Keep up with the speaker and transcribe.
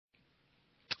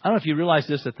I don't know if you realize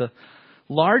this, that the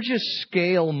largest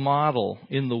scale model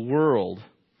in the world,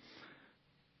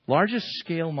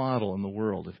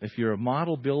 if you're a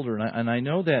model builder, and I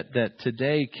know that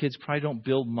today kids probably don't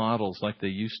build models like they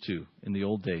used to in the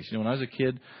old days. You know, when I was a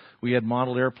kid, we had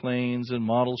model airplanes and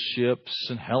model ships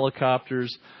and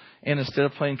helicopters. And instead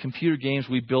of playing computer games,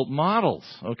 we built models.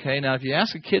 Okay, now if you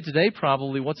ask a kid today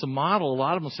probably what's a model, a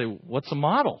lot of them will say, what's a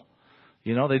model?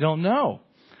 You know, they don't know.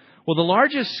 Well, the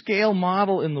largest scale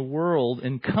model in the world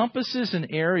encompasses an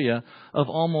area of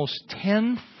almost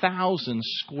 10,000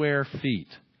 square feet.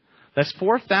 That's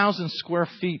 4,000 square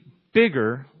feet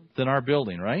bigger than our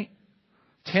building, right?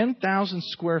 10,000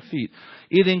 square feet.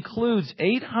 It includes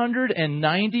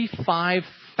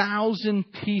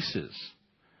 895,000 pieces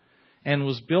and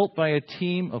was built by a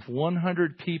team of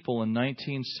 100 people in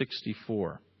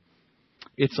 1964.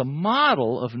 It's a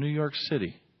model of New York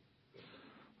City.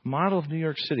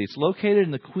 It's located in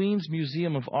the Queens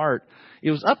Museum of Art.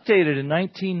 It was updated in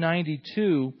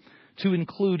 1992 to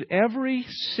include every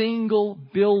single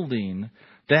building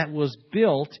that was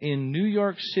built in New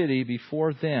York City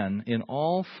before then in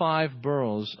all 5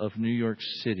 boroughs of New York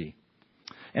City.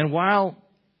 And while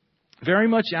very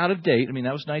much out of date, that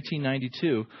was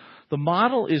 1992, the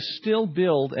model is still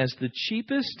billed as the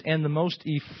cheapest and the most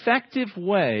effective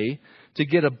way to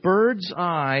get a bird's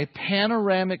eye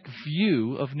panoramic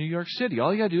view of New York City.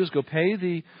 All you got to do is go pay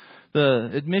the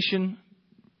admission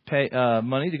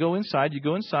money to go inside. You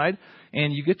go inside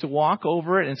and you get to walk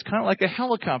over it, and it's kind of like a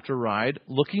helicopter ride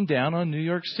looking down on New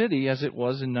York City as it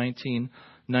was in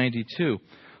 1992.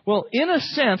 Well, in a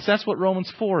sense, that's what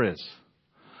Romans 4 is.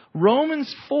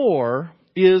 Romans 4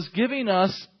 is giving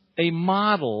us a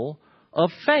model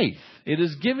of faith. It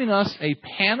is giving us a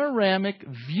panoramic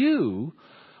view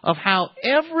of how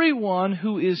everyone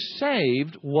who is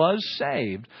saved was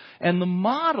saved. And the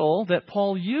model that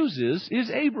Paul uses is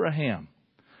Abraham.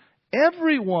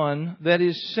 Everyone that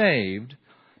is saved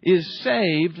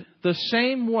the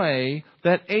same way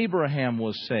that Abraham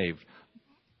was saved.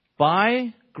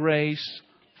 By grace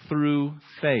through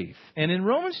faith. And in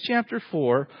Romans chapter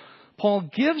 4, Paul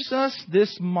gives us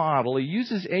this model. He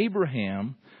uses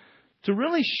Abraham to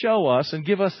really show us and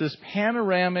give us this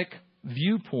panoramic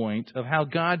viewpoint of how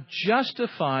God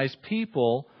justifies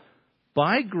people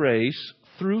by grace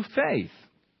through faith.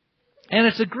 And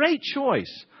it's a great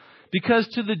choice because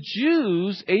to the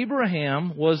Jews,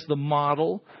 Abraham was the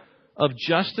model of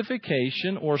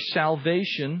justification or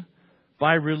salvation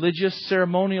by religious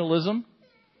ceremonialism,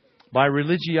 by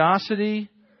religiosity,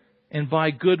 and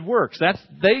by good works.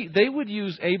 They would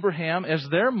use Abraham as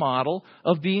their model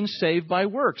of being saved by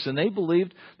works. And they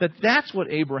believed that that's what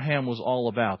Abraham was all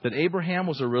about. That Abraham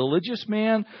was a religious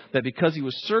man, that because he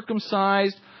was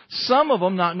circumcised, some of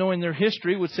them, not knowing their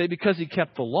history, would say because he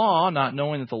kept the law, not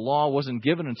knowing that the law wasn't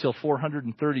given until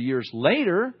 430 years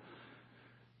later,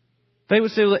 they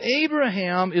would say, well,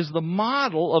 Abraham is the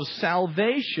model of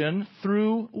salvation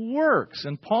through works.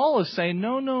 And Paul is saying,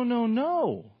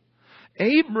 no.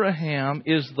 Abraham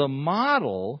is the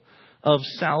model of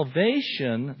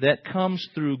salvation that comes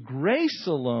through grace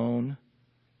alone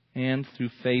and through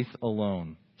faith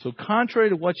alone. So contrary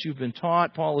to what you've been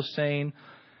taught, Paul is saying,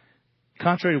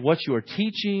 contrary to what you are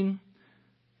teaching,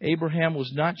 Abraham was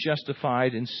not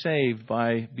justified and saved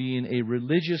by being a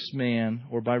religious man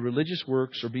or by religious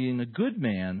works or being a good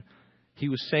man. He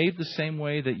was saved the same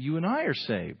way that you and I are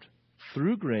saved.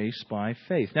 Through grace by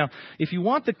faith. Now, if you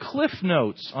want the cliff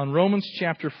notes on Romans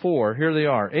chapter 4, here they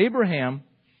are. Abraham,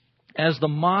 as the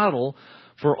model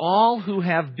for all who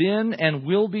have been and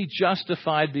will be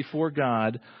justified before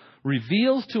God,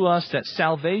 reveals to us that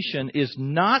salvation is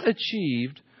not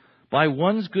achieved by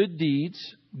one's good deeds,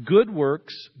 good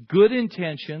works, good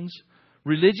intentions,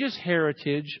 religious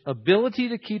heritage, ability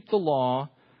to keep the law,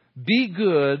 be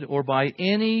good, or by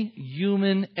any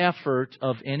human effort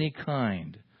of any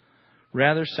kind.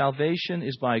 Rather, salvation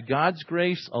is by God's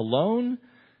grace alone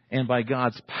and by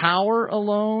God's power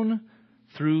alone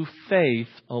through faith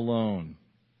alone.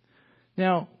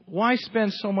 Now, why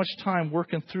spend so much time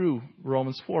working through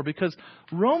Romans 4? Because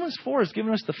Romans 4 has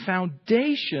given us the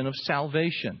foundation of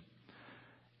salvation.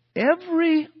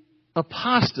 Every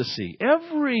apostasy,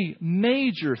 every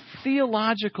major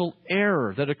theological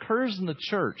error that occurs in the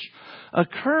church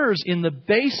occurs in the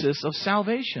basis of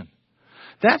salvation.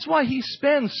 That's why he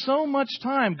spends so much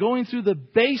time going through the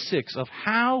basics of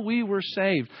how we were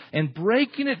saved and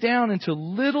breaking it down into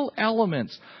little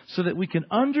elements so that we can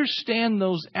understand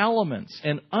those elements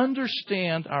and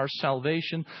understand our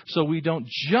salvation so we don't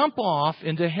jump off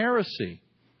into heresy.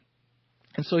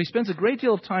 And so he spends a great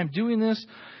deal of time doing this.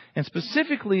 And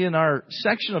specifically in our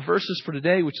section of verses for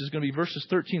today, which is going to be verses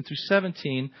 13 through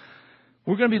 17,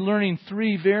 we're going to be learning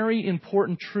three very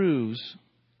important truths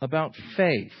about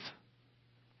faith,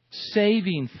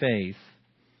 saving faith,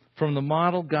 from the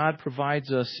model God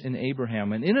provides us in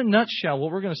Abraham. And in a nutshell,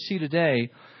 what we're going to see today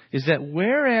is that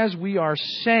whereas we are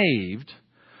saved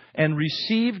and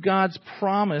receive God's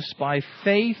promise by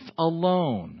faith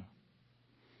alone,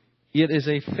 it is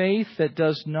a faith that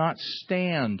does not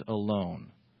stand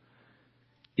alone.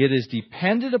 It is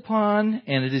dependent upon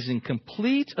and it is in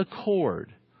complete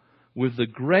accord with the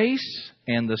grace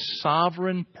and the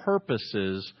sovereign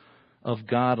purposes of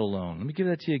God alone. Let me give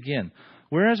that to you again.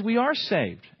 Whereas we are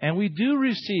saved and we do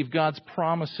receive God's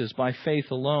promises by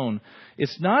faith alone,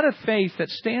 it's not a faith that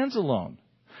stands alone.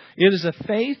 It is a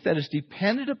faith that is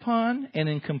dependent upon and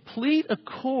in complete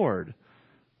accord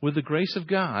with the grace of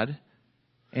God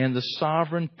and the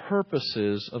sovereign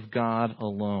purposes of God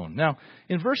alone. Now,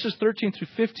 in verses 13 through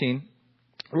 15,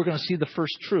 we're going to see the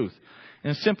first truth.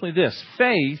 And it's simply this: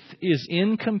 faith is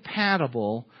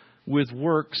incompatible with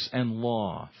works and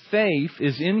law. Faith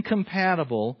is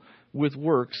incompatible with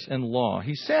works and law.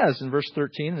 He says in verse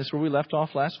 13, this is where we left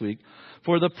off last week,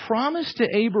 "For the promise to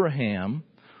Abraham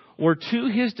or to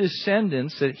his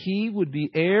descendants that he would be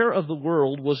heir of the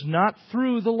world was not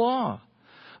through the law,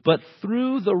 but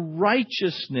through the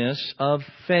righteousness of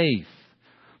faith.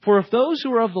 For if those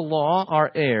who are of the law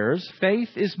are heirs, faith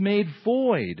is made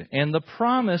void, and the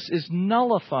promise is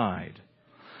nullified.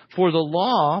 For the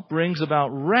law brings about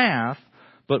wrath,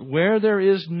 but where there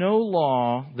is no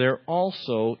law, there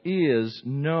also is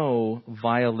no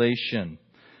violation."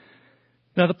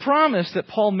 Now, the promise that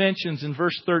Paul mentions in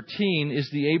verse 13 is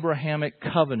the Abrahamic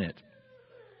covenant.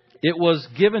 It was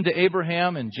given to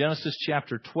Abraham in Genesis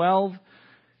chapter 12.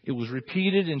 It was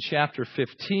repeated in chapter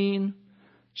 15,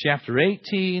 chapter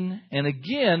 18, and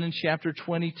again in chapter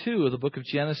 22 of the book of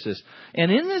Genesis. And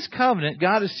in this covenant,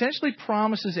 God essentially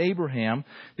promises Abraham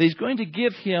that He's going to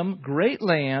give him great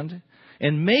land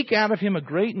and make out of him a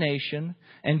great nation,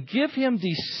 and give him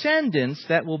descendants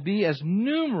that will be as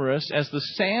numerous as the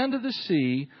sand of the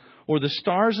sea or the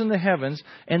stars in the heavens,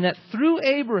 and that through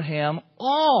Abraham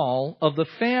all of the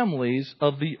families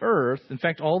of the earth, in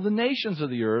fact all the nations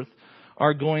of the earth,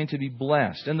 are going to be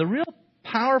blessed. And the real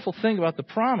powerful thing about the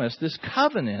promise, this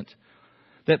covenant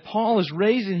that Paul is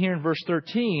raising here in verse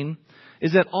 13,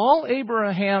 is that all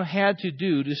Abraham had to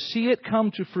do to see it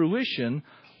come to fruition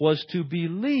was to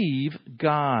believe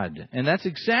God. And that's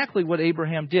exactly what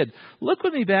Abraham did. Look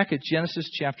with me back at Genesis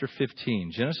chapter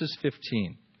 15. Genesis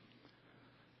 15.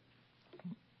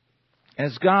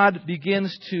 As God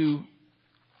begins to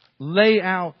lay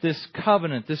out this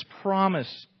covenant, this promise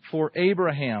for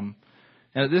Abraham,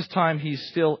 and at this time he's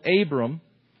still Abram.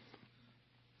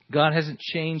 God hasn't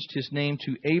changed his name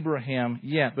to Abraham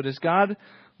yet. But as God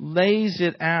lays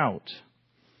it out,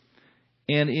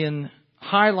 and in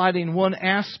highlighting one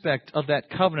aspect of that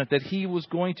covenant, that he was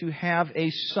going to have a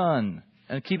son.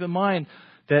 And keep in mind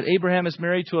that Abraham is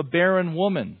married to a barren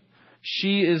woman.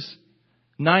 She is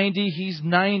 90, he's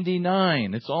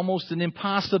 99. It's almost an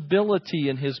impossibility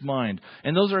in his mind.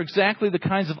 And those are exactly the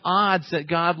kinds of odds that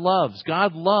God loves.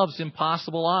 God loves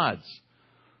impossible odds.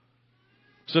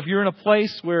 So if you're in a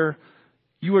place where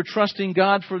you are trusting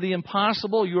God for the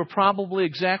impossible, you are probably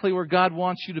exactly where God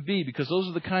wants you to be, because those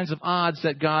are the kinds of odds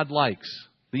that God likes,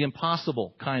 the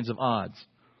impossible kinds of odds.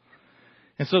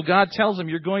 And so God tells him,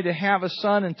 you're going to have a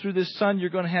son, and through this son you're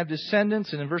going to have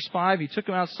descendants. And in verse 5, he took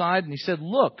him outside and he said,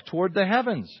 "Look toward the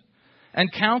heavens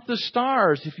and count the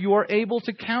stars if you are able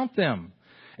to count them."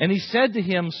 And he said to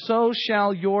him, "So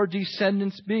shall your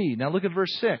descendants be." Now look at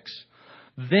verse 6.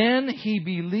 "Then he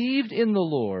believed in the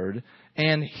Lord,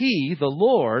 and he, the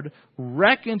Lord,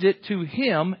 reckoned it to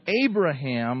him,"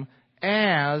 Abraham,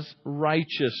 "as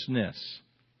righteousness."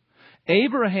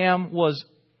 Abraham was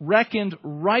reckoned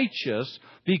righteous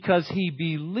because he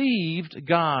believed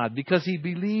God, because he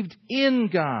believed in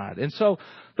God. And so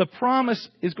the promise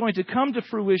is going to come to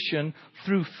fruition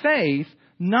through faith,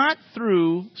 not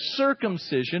through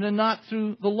circumcision and not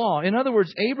through the law. In other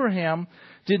words, Abraham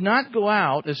did not go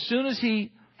out as soon as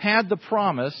he had the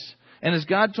promise, and as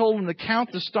God told him to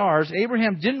count the stars,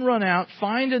 Abraham didn't run out,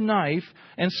 find a knife,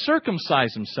 and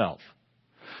circumcise himself.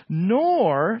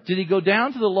 Nor did he go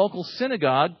down to the local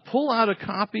synagogue, pull out a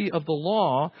copy of the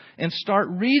law, and start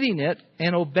reading it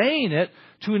and obeying it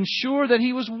to ensure that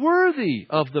he was worthy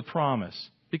of the promise.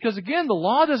 Because again, the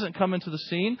law doesn't come into the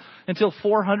scene until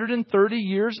 430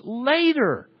 years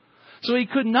later. So he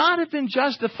could not have been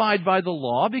justified by the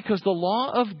law, because the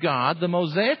law of God, the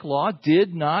Mosaic law,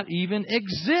 did not even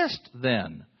exist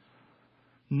then.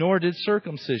 Nor did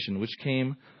circumcision, which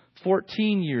came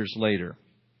 14 years later.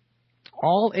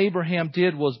 All Abraham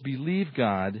did was believe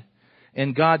God,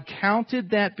 and God counted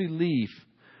that belief,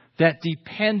 that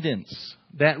dependence,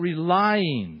 that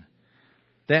relying,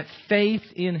 that faith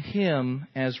in Him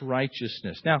as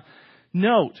righteousness. Now,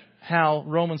 note how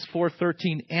Romans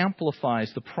 4:13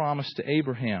 amplifies the promise to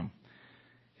Abraham.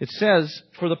 It says,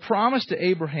 "For the promise to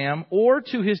Abraham or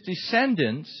to his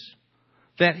descendants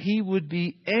that he would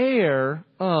be heir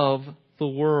of the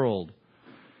world."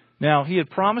 Now, He had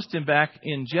promised him back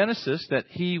in Genesis that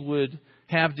he would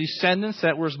have descendants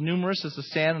that were as numerous as the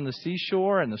sand on the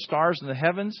seashore and the stars in the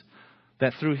heavens,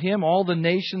 that through him all the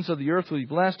nations of the earth will be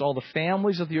blessed, all the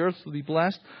families of the earth will be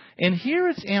blessed. And here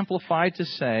it's amplified to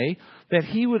say that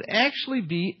he would actually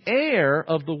be heir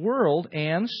of the world,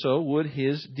 and so would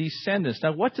his descendants.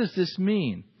 Now, what does this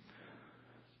mean?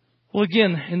 Well,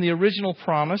 again, in the original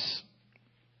promise,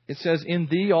 it says, "In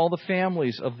thee all the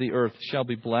families of the earth shall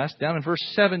be blessed." Down in verse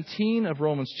 17 of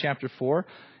Romans chapter 4,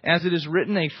 "As it is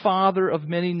written, a father of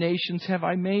many nations have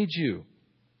I made you."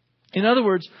 In other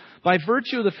words, by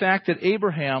virtue of the fact that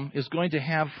Abraham is going to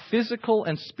have physical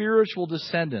and spiritual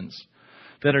descendants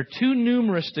that are too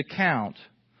numerous to count,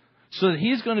 so that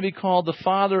he's going to be called the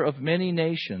father of many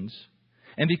nations,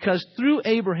 and because through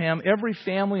Abraham every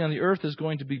family on the earth is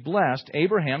going to be blessed,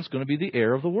 Abraham's going to be the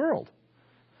heir of the world.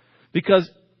 Because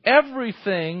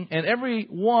everything and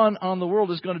everyone on the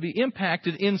world is going to be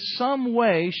impacted in some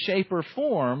way, shape, or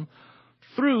form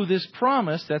through this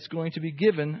promise that's going to be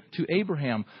given to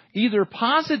Abraham, either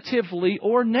positively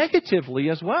or negatively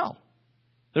as well.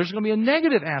 There's going to be a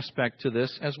negative aspect to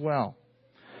this as well.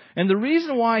 And the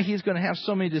reason why he's going to have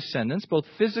so many descendants, both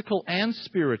physical and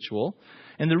spiritual,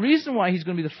 and the reason why he's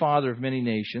going to be the father of many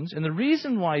nations, and the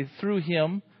reason why through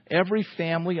him every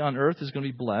family on earth is going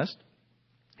to be blessed,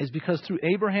 is because through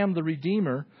Abraham the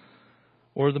Redeemer,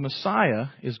 or the Messiah,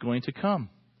 is going to come.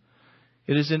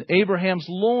 It is in Abraham's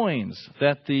loins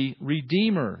that the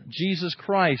Redeemer, Jesus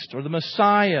Christ, or the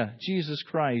Messiah, Jesus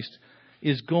Christ,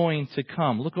 is going to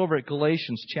come. Look over at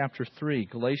Galatians chapter 3.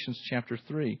 Galatians chapter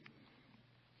 3.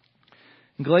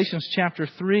 In Galatians chapter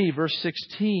 3, verse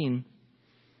 16,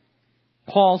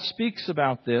 Paul speaks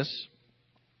about this.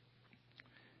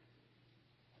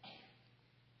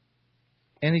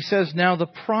 And he says, "Now the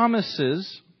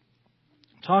promises,"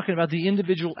 talking about the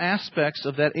individual aspects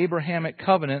of that Abrahamic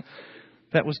covenant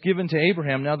that was given to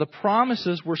Abraham. "Now the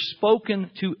promises were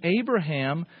spoken to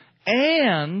Abraham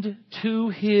and to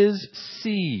his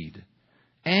seed."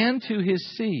 And to his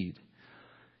seed.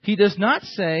 He does not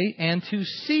say, "and to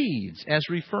seeds," as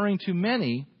referring to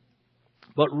many,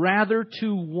 but rather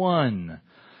to one.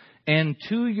 "And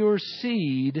to your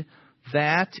seed,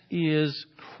 that is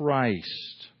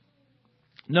Christ."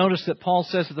 Notice that Paul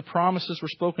says that the promises were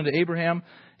spoken to Abraham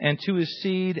and to his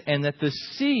seed, and that the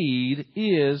seed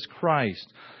is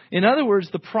Christ. In other words,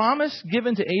 the promise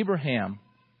given to Abraham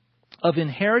of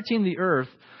inheriting the earth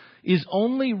is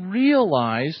only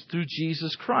realized through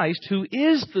Jesus Christ, who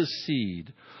is the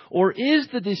seed, or is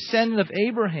the descendant of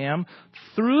Abraham,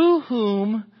 through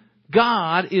whom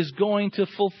God is going to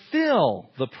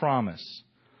fulfill the promise.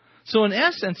 So in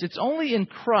essence, it's only in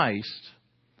Christ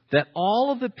that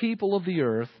all of the people of the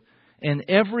earth and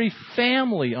every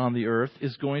family on the earth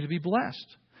is going to be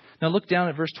blessed. Now look down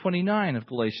at verse 29 of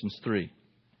Galatians 3.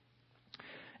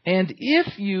 "And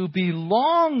if you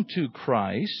belong to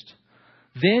Christ,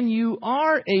 then you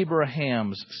are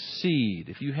Abraham's seed."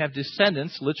 If you have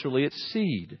descendants, literally it's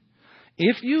seed.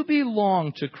 "If you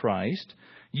belong to Christ,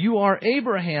 you are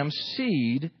Abraham's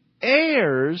seed,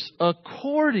 heirs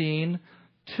according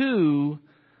to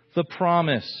the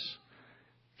promise."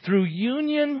 Through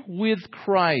union with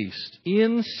Christ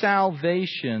in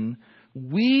salvation,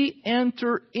 we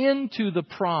enter into the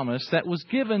promise that was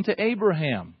given to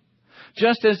Abraham.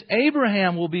 Just as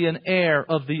Abraham will be an heir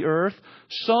of the earth,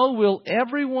 so will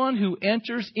everyone who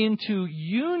enters into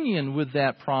union with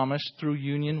that promise through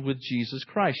union with Jesus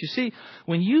Christ. You see,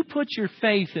 when you put your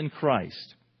faith in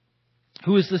Christ,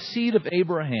 who is the seed of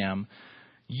Abraham,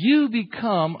 you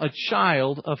become a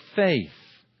child of faith.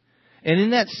 And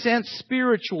in that sense,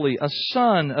 spiritually, a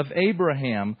son of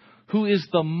Abraham, who is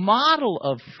the model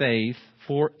of faith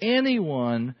for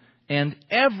anyone and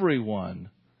everyone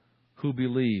who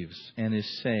believes and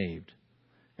is saved.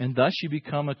 And thus you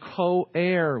become a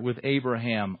co-heir with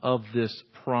Abraham of this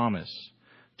promise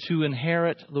to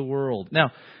inherit the world.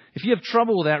 Now, if you have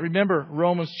trouble with that, remember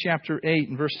Romans chapter 8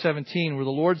 and verse 17, where the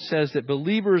Lord says that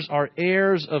believers are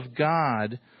heirs of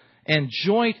God and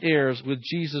joint heirs with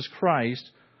Jesus Christ,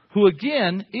 who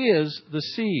again is the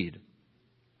seed.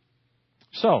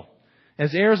 So,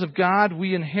 as heirs of God,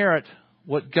 we inherit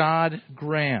what God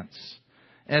grants.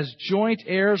 as joint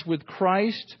heirs with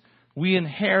Christ, we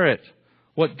inherit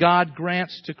what God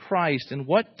grants to Christ. And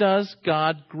what does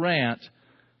God grant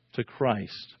to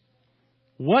Christ?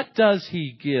 What does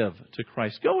He give to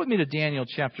Christ? Go with me to Daniel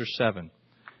chapter 7.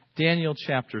 Daniel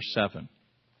chapter 7.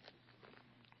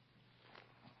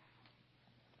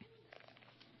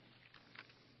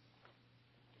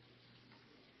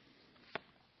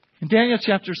 In Daniel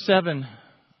chapter 7,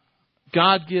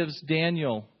 God gives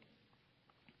Daniel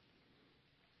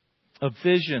a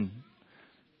vision.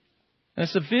 And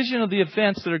it's a vision of the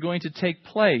events that are going to take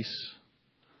place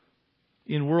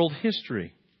in world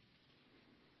history.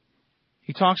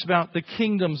 He talks about the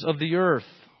kingdoms of the earth.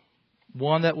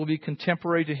 One that will be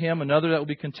contemporary to him, another that will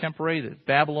be contemporary, the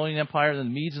Babylonian Empire, then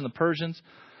the Medes and the Persians.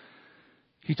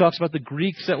 He talks about the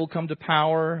Greeks that will come to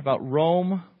power, about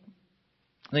Rome.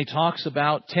 And he talks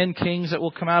about 10 kings that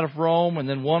will come out of Rome, and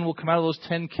then one will come out of those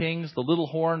 10 kings, the little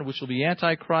horn, which will be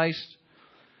Antichrist.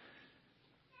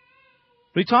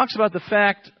 But he talks about the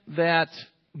fact that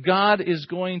God is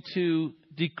going to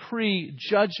decree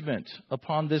judgment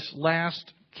upon this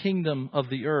last kingdom of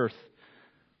the earth,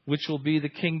 which will be the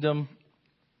kingdom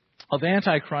of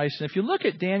Antichrist. And if you look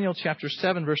at Daniel chapter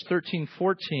 7, verse 13,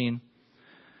 14,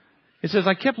 it says,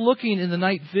 I kept looking in the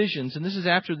night visions, and this is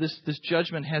after this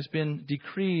judgment has been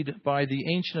decreed by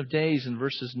the Ancient of Days in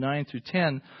verses 9 through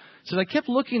 10. It says, I kept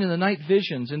looking in the night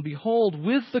visions, and behold,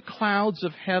 with the clouds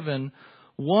of heaven,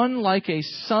 one like a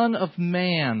son of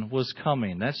man was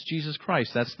coming. That's Jesus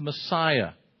Christ. That's the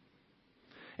Messiah.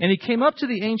 And He came up to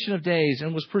the Ancient of Days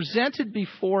and was presented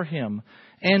before Him,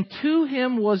 and to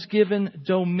Him was given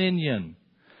dominion,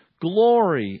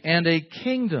 glory, and a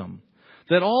kingdom,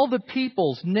 that all the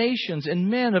peoples, nations, and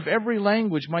men of every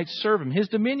language might serve Him. His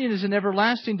dominion is an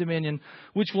everlasting dominion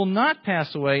which will not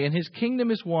pass away, and His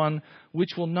kingdom is one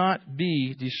which will not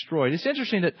be destroyed. It's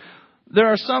interesting that there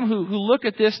are some who look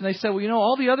at this and they say, well,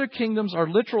 all the other kingdoms are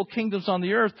literal kingdoms on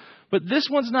the earth, but this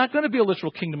one's not going to be a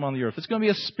literal kingdom on the earth. It's going to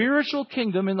be a spiritual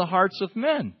kingdom in the hearts of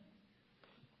men.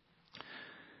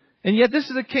 And yet this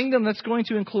is a kingdom that's going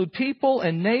to include people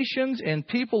and nations and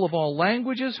people of all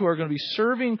languages who are going to be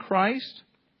serving Christ.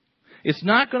 It's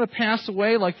not going to pass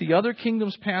away like the other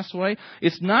kingdoms pass away.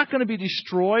 It's not going to be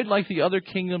destroyed like the other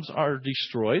kingdoms are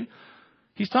destroyed.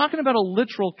 He's talking about a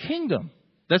literal kingdom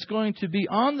that's going to be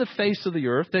on the face of the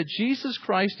earth, that Jesus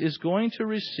Christ is going to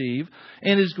receive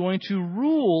and is going to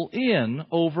rule in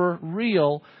over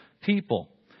real people.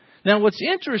 Now, what's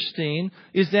interesting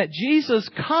is that Jesus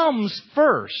comes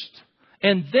first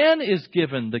and then is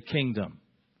given the kingdom.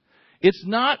 It's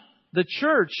not the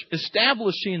church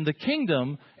establishing the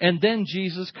kingdom and then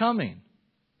Jesus coming.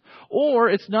 Or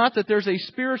it's not that there's a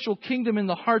spiritual kingdom in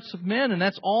the hearts of men and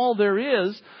that's all there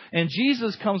is, and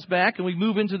Jesus comes back and we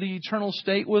move into the eternal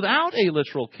state without a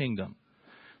literal kingdom.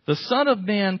 The Son of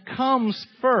Man comes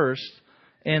first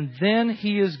and then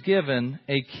He is given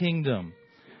a kingdom.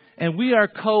 And we are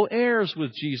co-heirs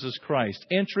with Jesus Christ,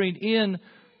 entering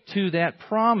into that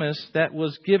promise that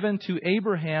was given to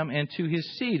Abraham and to his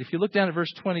seed. If you look down at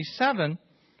verse 27,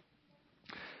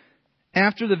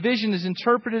 after the vision is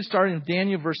interpreted, starting in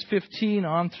Daniel verse 15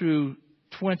 on through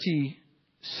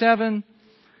 27,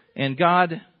 and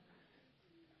God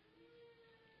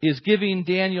is giving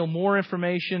Daniel more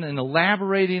information and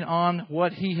elaborating on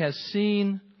what he has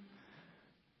seen.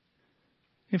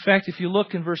 In fact, if you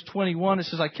look in verse 21, it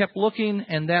says, I kept looking,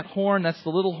 and that horn, that's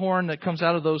the little horn that comes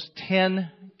out of those 10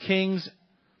 kings,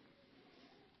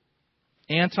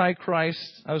 Antichrist.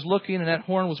 I was looking, and that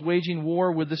horn was waging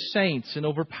war with the saints and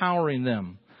overpowering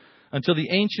them, until the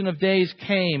Ancient of Days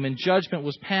came and judgment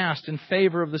was passed in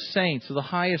favor of the saints, of the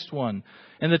highest one.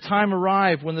 And the time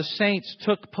arrived when the saints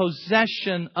took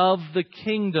possession of the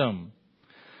kingdom.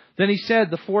 Then He said,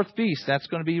 the fourth beast, that's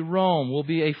going to be Rome, will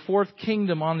be a fourth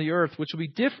kingdom on the earth, which will be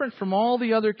different from all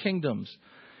the other kingdoms,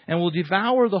 and will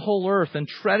devour the whole earth and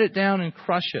tread it down and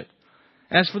crush it.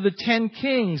 As for the 10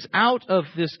 kings out of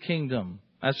this kingdom,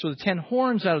 as for the 10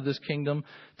 horns out of this kingdom,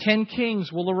 10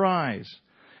 kings will arise.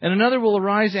 And another will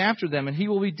arise after them, and he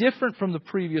will be different from the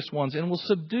previous ones, and will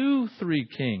subdue 3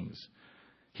 kings.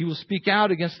 He will speak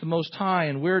out against the Most High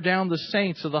and wear down the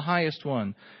saints of the Highest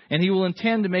One. And he will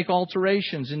intend to make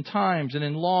alterations in times and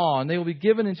in law, and they will be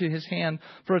given into his hand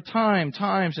for a time,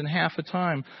 times, and half a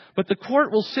time. But the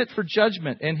court will sit for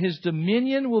judgment, and his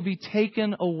dominion will be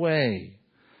taken away,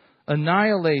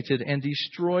 annihilated and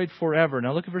destroyed forever.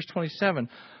 Now look at verse 27.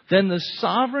 Then the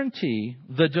sovereignty,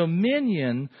 the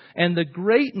dominion, and the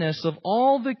greatness of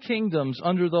all the kingdoms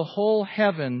under the whole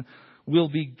heaven will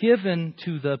be given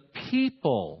to the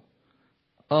people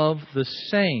of the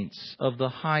saints of the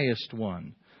Highest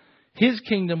One. His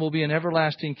kingdom will be an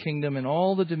everlasting kingdom, and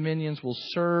all the dominions will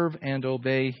serve and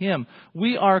obey Him.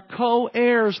 We are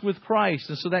co-heirs with Christ.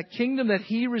 And so that kingdom that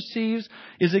He receives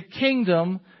is a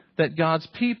kingdom that God's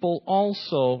people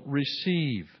also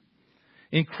receive.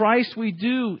 In Christ we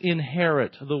do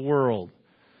inherit the world.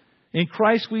 In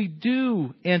Christ we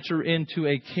do enter into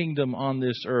a kingdom on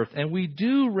this earth. And we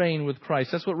do reign with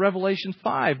Christ. That's what Revelation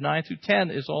 5, 9 through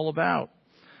 10 is all about.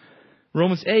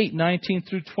 Romans 8, 19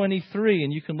 through 23,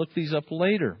 and you can look these up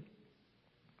later,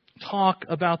 talk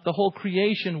about the whole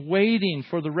creation waiting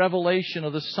for the revelation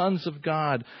of the sons of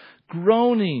God,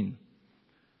 groaning,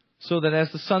 so that as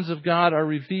the sons of God are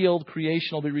revealed,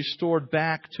 creation will be restored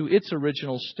back to its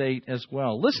original state as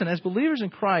well. Listen, as believers in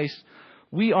Christ,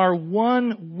 we are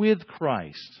one with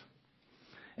Christ,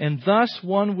 and thus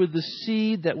one with the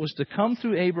seed that was to come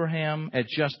through Abraham at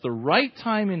just the right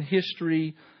time in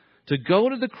history to go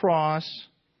to the cross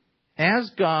as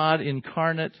God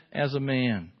incarnate as a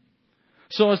man,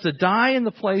 so as to die in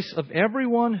the place of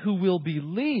everyone who will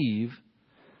believe,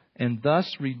 and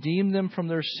thus redeem them from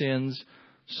their sins,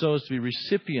 so as to be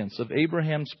recipients of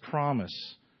Abraham's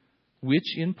promise,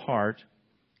 which in part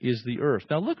is the earth.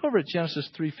 Now look over at Genesis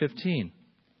 3:15.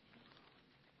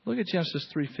 Look at Genesis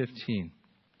 3:15.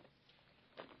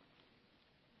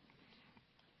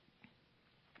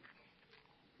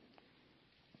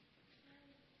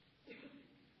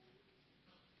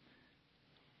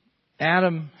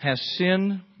 Adam has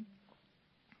sinned.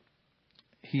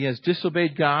 He has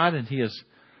disobeyed God, and he has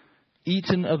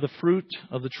eaten of the fruit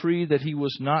of the tree that he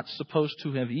was not supposed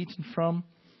to have eaten from.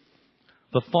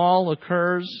 The fall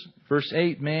occurs. Verse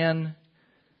 8, man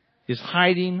is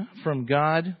hiding from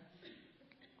God.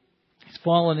 He's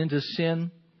fallen into sin.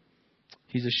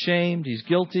 He's ashamed. He's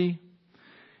guilty.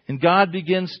 And God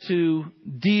begins to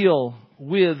deal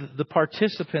with the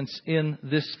participants in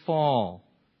this fall.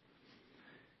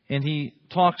 And He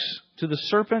talks to the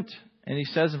serpent, and He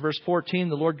says in verse 14,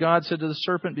 the Lord God said to the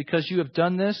serpent, because you have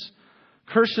done this,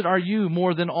 cursed are you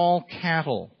more than all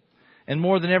cattle, and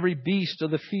more than every beast of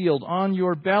the field. On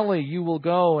your belly you will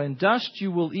go, and dust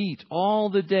you will eat all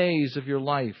the days of your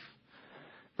life.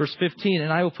 Verse 15,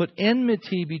 and I will put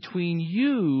enmity between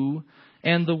you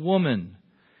and the woman,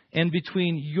 and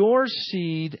between your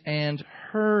seed and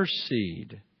her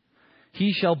seed.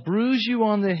 He shall bruise you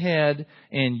on the head,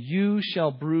 and you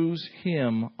shall bruise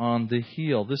him on the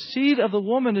heel. The seed of the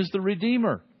woman is the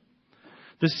Redeemer.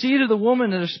 The seed of the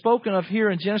woman that is spoken of here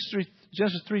in Genesis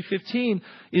 3:15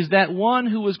 is that one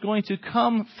who was going to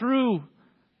come through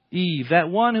Eve, that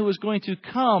one who was going to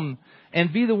come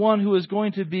and be the one who was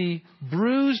going to be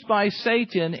bruised by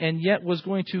Satan and yet was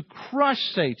going to crush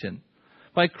Satan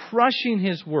by crushing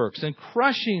his works and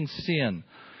crushing sin.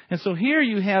 And so here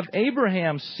you have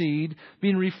Abraham's seed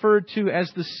being referred to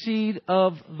as the seed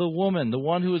of the woman, the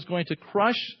one who is going to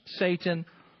crush Satan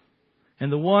and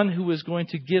the one who is going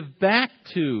to give back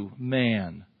to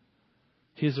man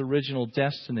his original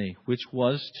destiny, which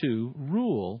was to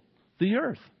rule the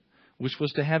earth, which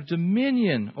was to have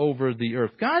dominion over the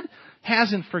earth. God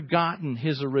hasn't forgotten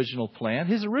His original plan.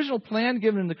 His original plan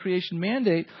given in the creation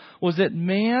mandate was that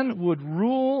man would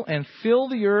rule and fill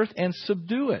the earth and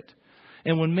subdue it.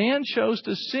 And when man chose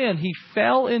to sin, he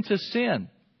fell into sin.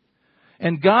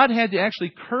 And God had to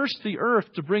actually curse the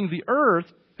earth to bring the earth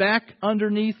back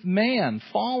underneath man,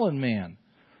 fallen man.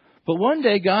 But one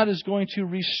day God is going to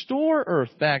restore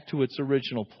earth back to its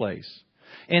original place.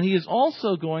 And He is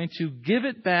also going to give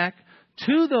it back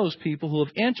to those people who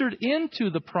have entered into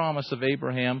the promise of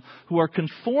Abraham, who are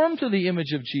conformed to the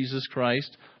image of Jesus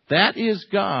Christ. That is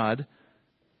God,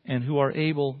 and who are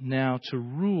able now to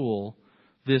rule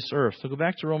this earth. So go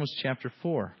back to Romans chapter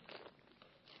 4.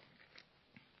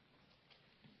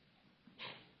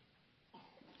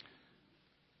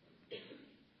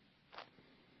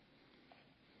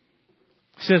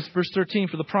 It says, verse 13,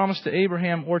 for the promise to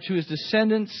Abraham or to his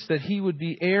descendants that he would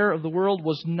be heir of the world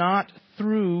was not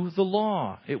through the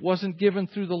law. It wasn't given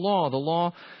through the law. The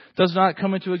law does not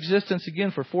come into existence again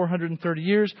for 430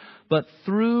 years, but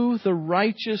through the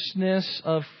righteousness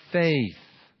of faith.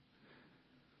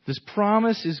 This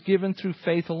promise is given through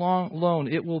faith alone.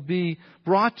 It will be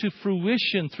brought to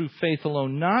fruition through faith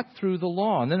alone, not through the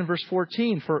law. And then in verse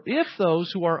 14, for if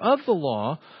those who are of the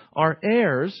law are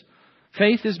heirs,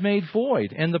 faith is made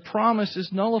void, and the promise is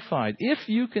nullified. If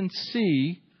you can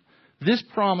see this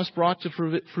promise brought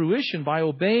to fruition by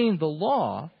obeying the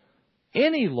law,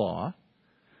 any law,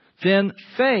 then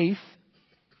faith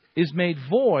is made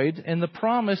void, and the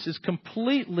promise is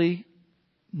completely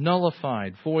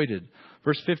nullified, voided.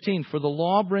 Verse 15, for the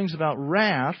law brings about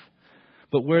wrath,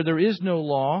 but where there is no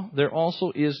law, there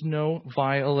also is no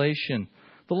violation.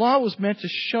 The law was meant to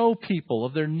show people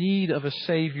of their need of a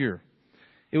Savior.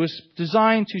 It was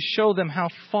designed to show them how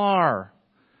far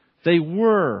they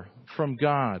were from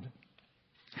God,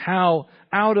 how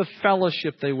out of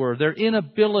fellowship they were, their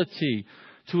inability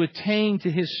to attain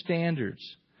to His standards.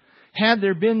 Had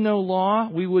there been no law,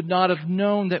 we would not have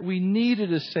known that we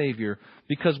needed a Savior,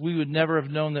 because we would never have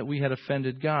known that we had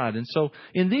offended God. And so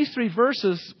in these 3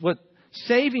 verses, what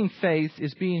saving faith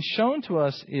is being shown to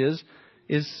us is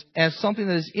as something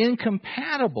that is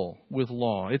incompatible with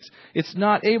law. It's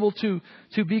not able to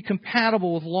be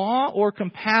compatible with law or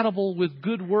compatible with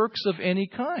good works of any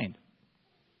kind.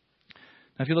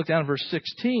 Now, if you look down at verse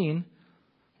 16,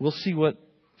 we'll see what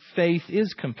faith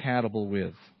is compatible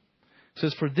with. It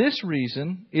says, "For this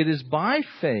reason, it is by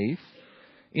faith,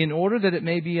 in order that it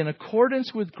may be in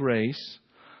accordance with grace,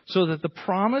 so that the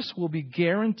promise will be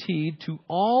guaranteed to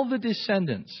all the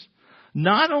descendants,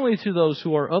 not only to those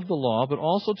who are of the law, but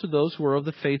also to those who are of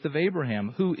the faith of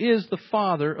Abraham, who is the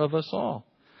father of us all."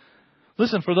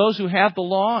 Listen, for those who have the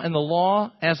law, and the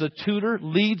law as a tutor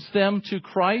leads them to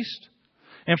Christ,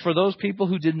 and for those people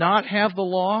who did not have the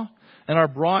law and are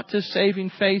brought to saving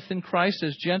faith in Christ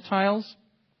as Gentiles,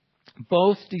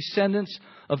 both descendants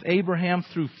of Abraham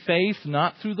through faith,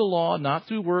 not through the law, not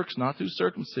through works, not through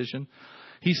circumcision.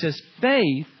 He says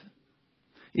faith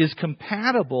is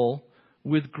compatible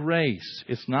with grace.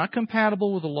 It's not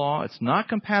compatible with the law. It's not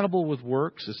compatible with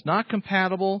works. It's not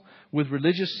compatible with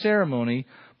religious ceremony.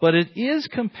 But it is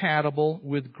compatible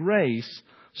with grace,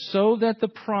 so that the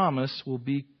promise will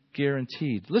be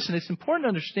guaranteed. Listen, it's important to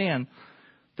understand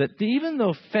that even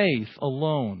though faith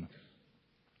alone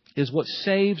is what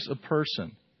saves a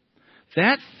person,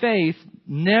 that faith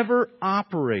never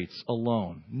operates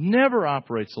alone. Never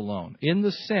operates alone, in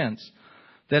the sense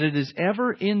that it is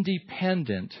ever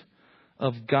independent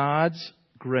of God's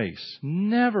grace.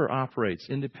 Never operates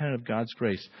independent of God's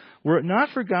grace. Were it not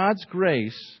for God's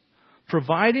grace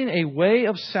providing a way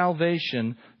of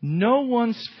salvation, no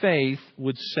one's faith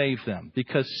would save them.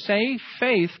 Because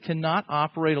faith cannot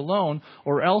operate alone,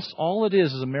 or else all it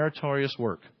is a meritorious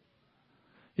work.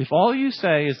 If all you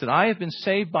say is that I have been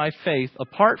saved by faith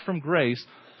apart from grace,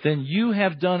 then you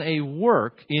have done a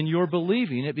work in your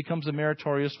believing. It becomes a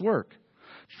meritorious work.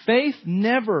 Faith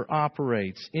never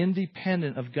operates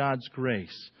independent of God's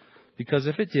grace, because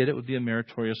if it did, it would be a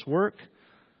meritorious work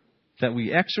that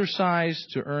we exercise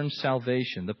to earn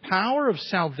salvation. The power of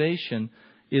salvation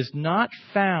is not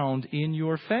found in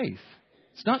your faith.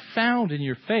 It's not found in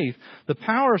your faith. The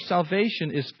power of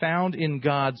salvation is found in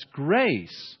God's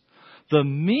grace. The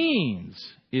means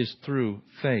is through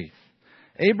faith.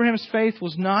 Abraham's faith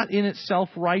was not in itself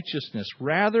righteousness.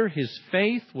 Rather, his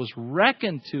faith was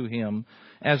reckoned to him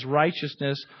as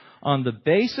righteousness on the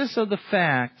basis of the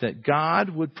fact that God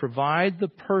would provide the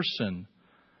person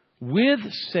with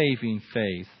saving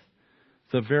faith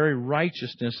the very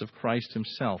righteousness of Christ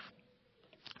Himself.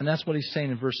 And that's what he's saying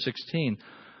in verse 16.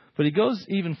 But he goes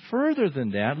even further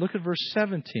than that. Look at verse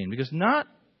 17. Because not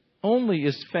only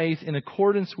is faith in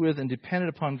accordance with and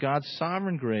dependent upon God's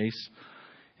sovereign grace,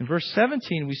 in verse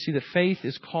 17 we see that faith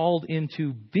is called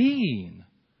into being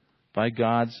by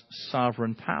God's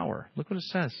sovereign power. Look what it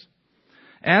says.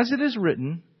 "As it is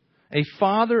written, a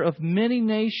father of many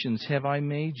nations have I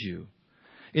made you,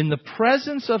 in the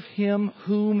presence of Him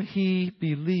whom He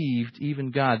believed,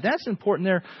 even God." That's important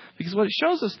there, because what it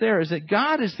shows us there is that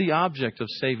God is the object of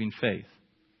saving faith.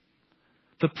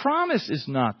 The promise is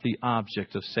not the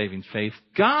object of saving faith.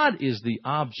 God is the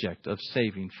object of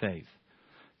saving faith.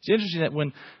 It's interesting that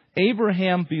when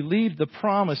Abraham believed the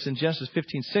promise in Genesis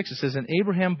 15:6, it says, "And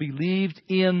Abraham believed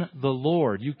in the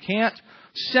Lord." You can't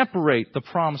separate the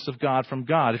promise of God from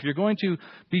God. If you're going to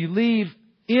believe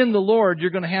in the Lord, you're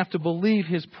going to have to believe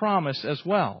His promise as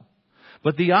well.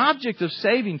 But the object of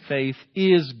saving faith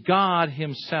is God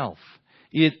Himself.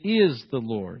 It is the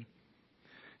Lord.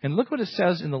 And look what it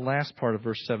says in the last part of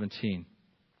verse 17.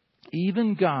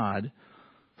 "Even God,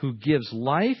 who gives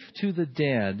life to the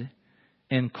dead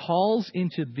and calls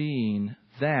into being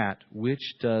that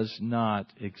which does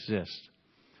not exist."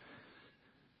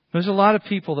 There's a lot of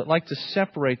people that like to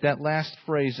separate that last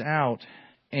phrase out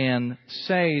and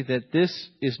say that this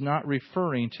is not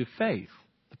referring to faith.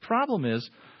 The problem is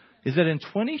that in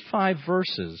 25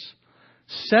 verses,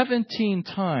 17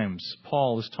 times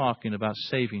Paul is talking about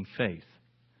saving faith.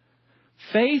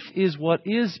 Faith is what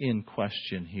is in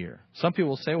question here. Some people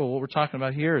will say, well, what we're talking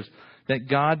about here is that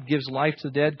God gives life to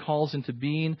the dead, calls into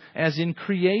being, as in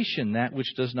creation, that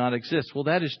which does not exist. Well,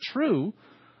 that is true,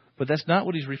 but that's not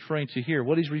what he's referring to here.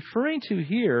 What he's referring to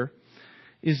here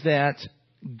is that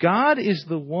God is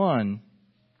the one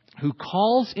who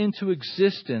calls into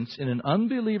existence in an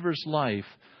unbeliever's life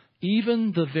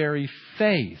even the very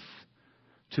faith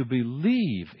to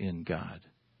believe in God.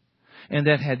 And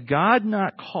that had God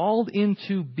not called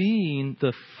into being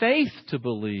the faith to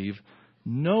believe,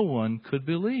 no one could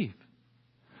believe.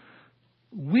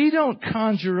 We don't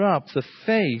conjure up the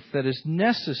faith that is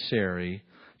necessary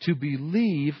to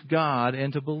believe God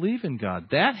and to believe in God.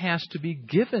 That has to be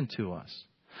given to us.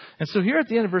 And so here at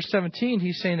the end of verse 17,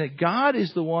 he's saying that God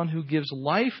is the one who gives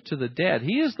life to the dead.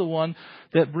 He is the one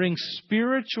that brings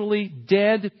spiritually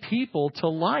dead people to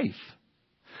life.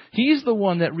 He's the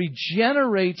one that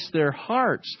regenerates their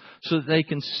hearts so that they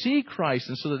can see Christ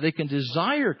and so that they can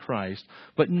desire Christ.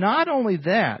 But not only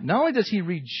that, not only does He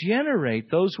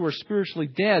regenerate those who are spiritually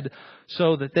dead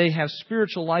so that they have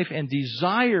spiritual life and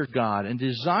desire God and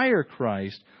desire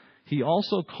Christ, He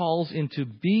also calls into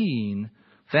being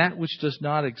that which does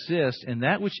not exist, and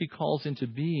that which He calls into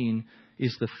being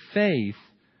is the faith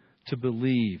to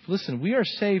believe. Listen, we are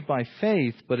saved by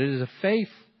faith, but it is a faith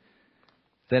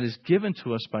that is given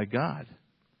to us by God.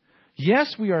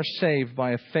 Yes, we are saved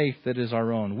by a faith that is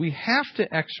our own. We have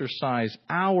to exercise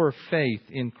our faith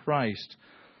in Christ,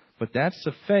 but that's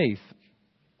the faith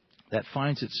that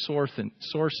finds its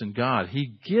source in God.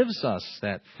 He gives us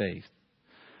that faith.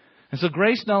 And so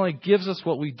grace not only gives us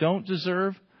what we don't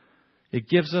deserve, it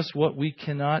gives us what we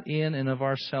cannot in and of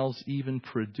ourselves even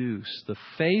produce. The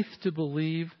faith to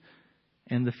believe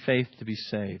and the faith to be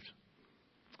saved.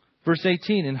 Verse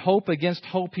 18, in hope against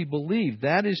hope he believed.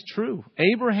 That is true.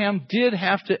 Abraham did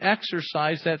have to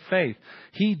exercise that faith.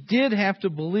 He did have to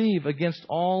believe against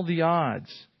all the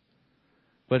odds.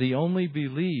 But he only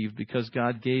believed because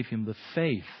God gave him the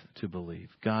faith to believe.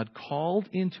 God called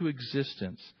into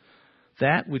existence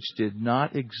that which did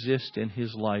not exist in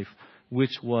his life,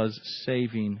 which was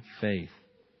saving faith.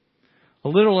 A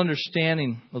little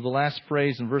understanding of the last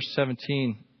phrase in verse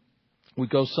 17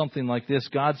 would go something like this.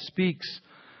 God speaks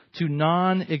to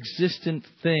non-existent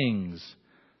things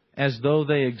as though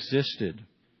they existed.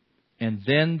 And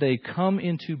then they come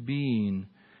into being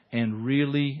and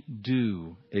really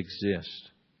do exist.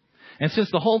 And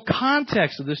since the whole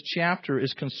context of this chapter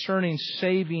is concerning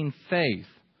saving faith,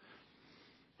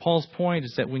 Paul's point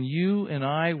is that when you and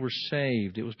I were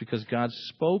saved, it was because God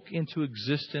spoke into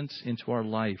existence into our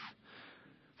life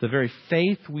the very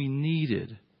faith we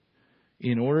needed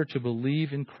in order to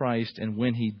believe in Christ. And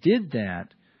when He did that,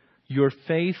 your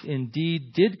faith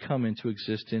indeed did come into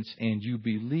existence, and you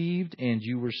believed and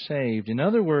you were saved. In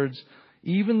other words,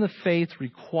 even the faith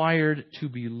required to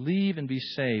believe and be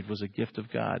saved was a gift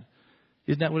of God.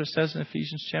 Isn't that what it says in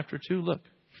Ephesians chapter 2? Look,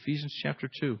 Ephesians chapter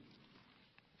 2.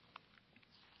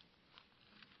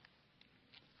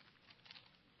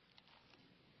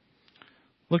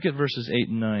 Look at verses 8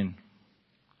 and 9.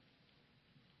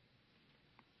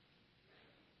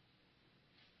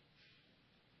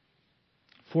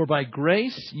 For by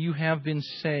grace you have been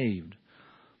saved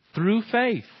through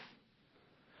faith,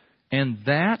 and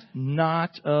that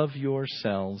not of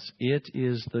yourselves. It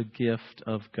is the gift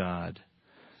of God,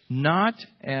 not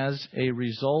as a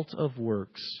result of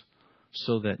works,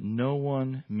 so that no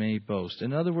one may boast.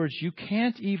 In other words, you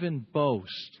can't even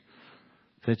boast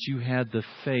that you had the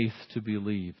faith to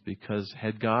believe, because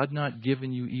had God not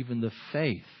given you even the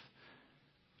faith,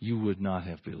 you would not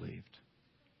have believed.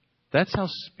 That's how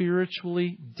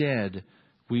spiritually dead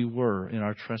we were in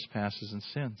our trespasses and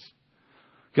sins.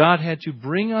 God had to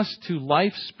bring us to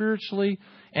life spiritually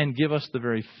and give us the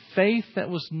very faith that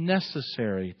was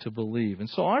necessary to believe. And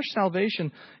so our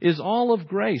salvation is all of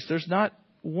grace. There's not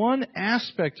one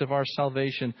aspect of our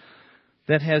salvation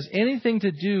that has anything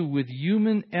to do with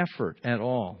human effort at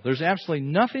all. There's absolutely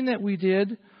nothing that we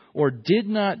did or did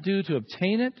not do to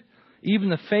obtain it. Even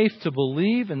the faith to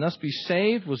believe and thus be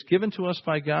saved was given to us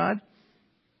by God.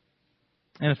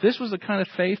 And if this was the kind of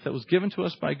faith that was given to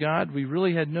us by God, we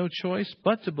really had no choice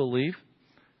but to believe.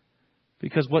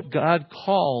 Because what God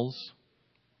calls,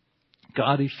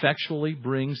 God effectually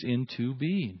brings into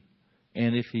being.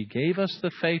 And if He gave us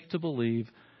the faith to believe,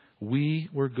 we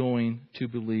were going to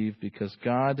believe, because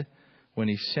God, when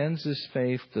He sends His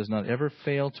faith, does not ever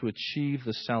fail to achieve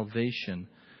the salvation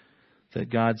that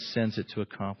God sends it to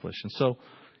accomplish. And so,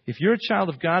 if you're a child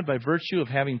of God by virtue of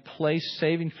having placed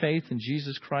saving faith in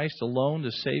Jesus Christ alone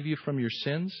to save you from your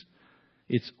sins,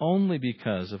 it's only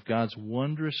because of God's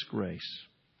wondrous grace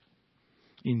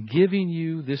in giving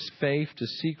you this faith to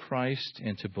see Christ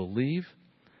and to believe.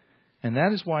 And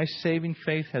that is why saving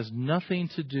faith has nothing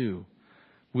to do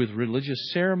with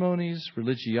religious ceremonies,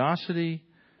 religiosity,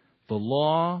 the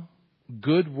law,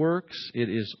 good works. It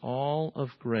is all of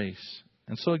grace.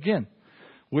 And so again,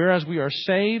 Whereas we are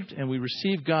saved and we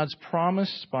receive God's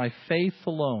promise by faith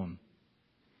alone,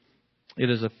 it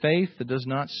is a faith that does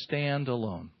not stand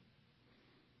alone.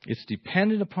 It's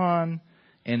dependent upon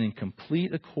and in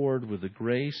complete accord with the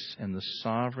grace and the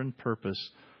sovereign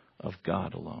purpose of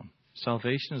God alone.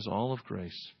 Salvation is all of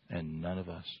grace and none of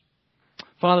us.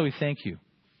 Father, we thank you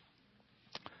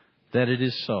that it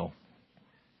is so.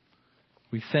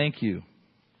 We thank you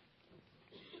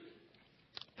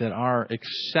that our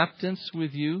acceptance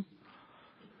with you,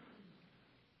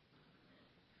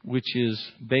 which is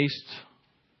based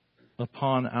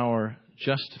upon our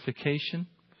justification,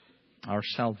 our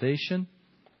salvation,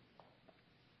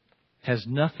 has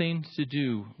nothing to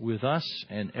do with us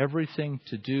and everything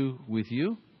to do with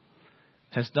you,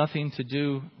 has nothing to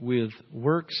do with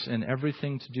works and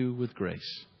everything to do with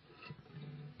grace.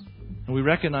 And we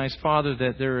recognize, Father,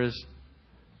 that there is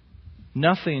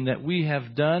nothing that we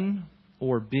have done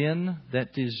or been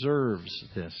that deserves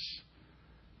this.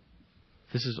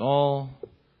 This is all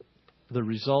the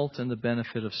result and the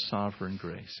benefit of sovereign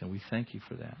grace. And we thank you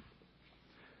for that.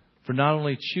 For not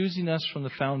only choosing us from the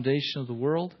foundation of the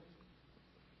world,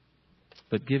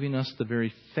 but giving us the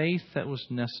very faith that was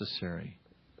necessary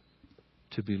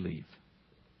to believe.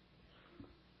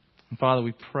 And Father,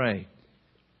 we pray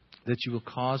that you will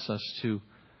cause us to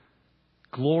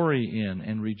glory in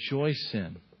and rejoice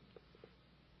in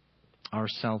our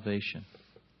salvation.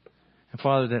 And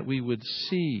Father, that we would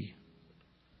see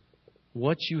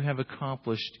what you have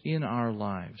accomplished in our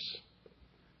lives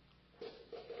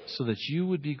so that you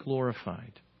would be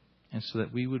glorified and so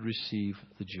that we would receive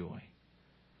the joy.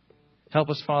 Help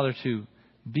us, Father, to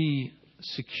be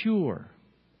secure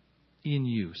in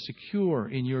you, secure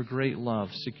in your great love,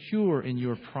 secure in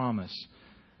your promise,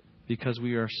 because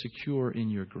we are secure in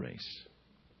your grace.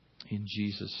 In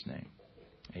Jesus' name,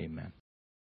 amen.